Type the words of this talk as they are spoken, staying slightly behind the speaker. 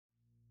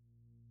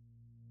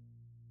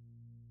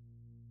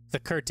The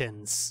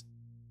Curtains.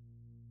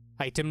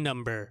 Item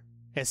Number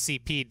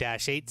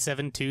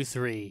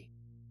SCP-8723.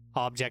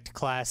 Object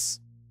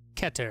Class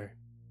Keter.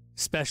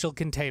 Special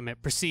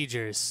Containment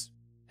Procedures.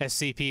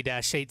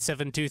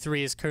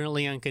 SCP-8723 is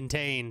currently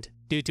uncontained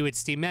due to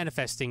its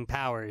demanifesting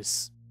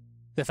powers.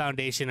 The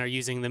Foundation are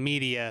using the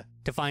media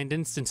to find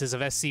instances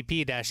of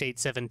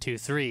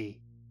SCP-8723.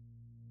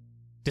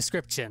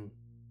 Description: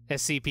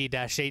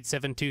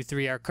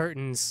 SCP-8723 are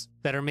curtains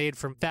that are made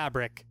from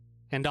fabric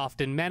and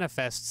often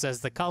manifests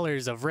as the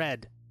colors of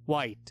red,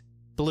 white,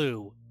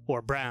 blue,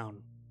 or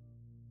brown.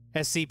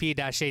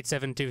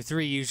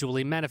 SCP-8723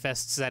 usually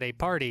manifests at a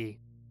party.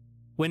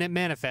 When it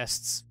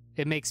manifests,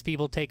 it makes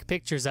people take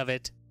pictures of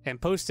it and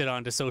post it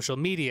onto social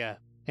media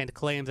and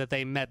claim that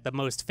they met the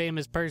most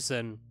famous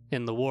person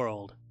in the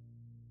world.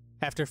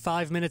 After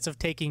 5 minutes of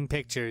taking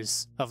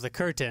pictures of the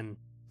curtain,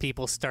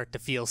 people start to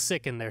feel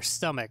sick in their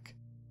stomach,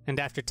 and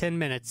after 10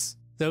 minutes,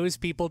 those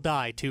people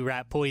die to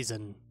rat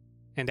poison.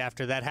 And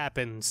after that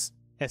happens,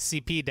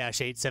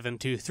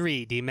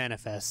 SCP-8723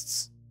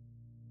 demanifests.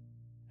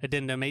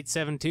 Addendum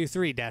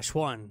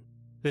 8723-1.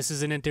 This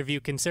is an interview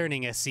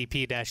concerning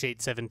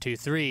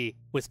SCP-8723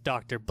 with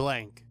Dr.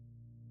 Blank.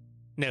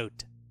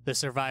 Note: the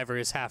survivor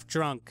is half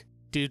drunk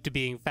due to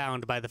being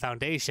found by the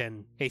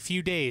Foundation a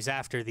few days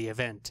after the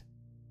event.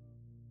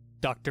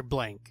 Dr.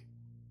 Blank: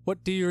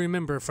 what do you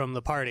remember from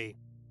the party?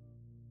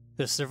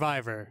 The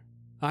survivor: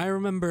 I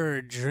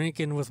remember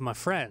drinking with my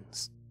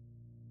friends.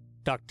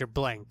 Dr.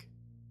 Blank: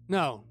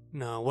 No,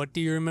 what do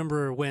you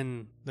remember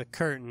when the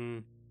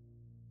curtain...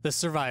 The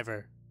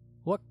survivor: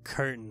 What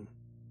curtain?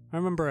 I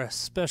remember a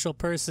special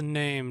person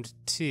named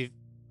Steve.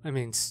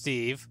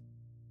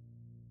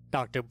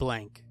 Dr.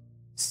 Blank: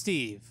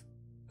 Steve?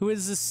 Who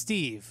is this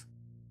Steve?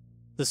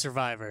 The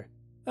survivor: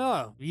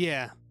 Oh,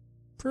 yeah.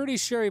 Pretty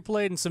sure he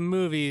played in some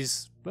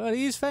movies, but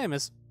he's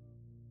famous.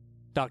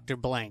 Dr.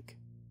 Blank: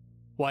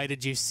 Why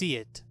did you see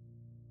it?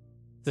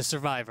 The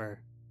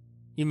survivor: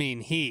 You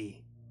mean he?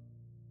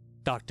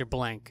 Dr.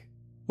 Blank: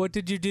 What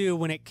did you do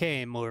when it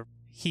came, or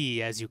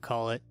he as you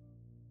call it?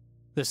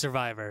 The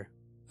survivor: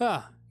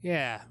 Oh,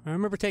 yeah, I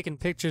remember taking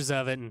pictures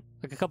of it, and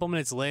like a couple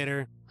minutes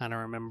later, I don't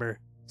remember,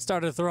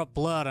 started to throw up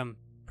blood. I'm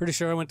pretty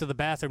sure I went to the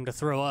bathroom to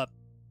throw up.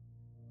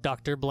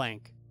 Dr.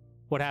 Blank: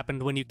 What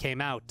happened when you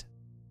came out?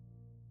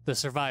 The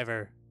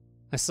survivor: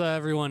 I saw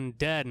everyone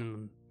dead and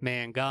the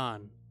man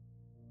gone.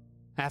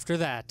 After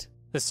that,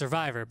 the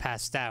survivor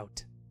passed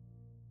out.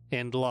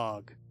 End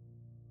log.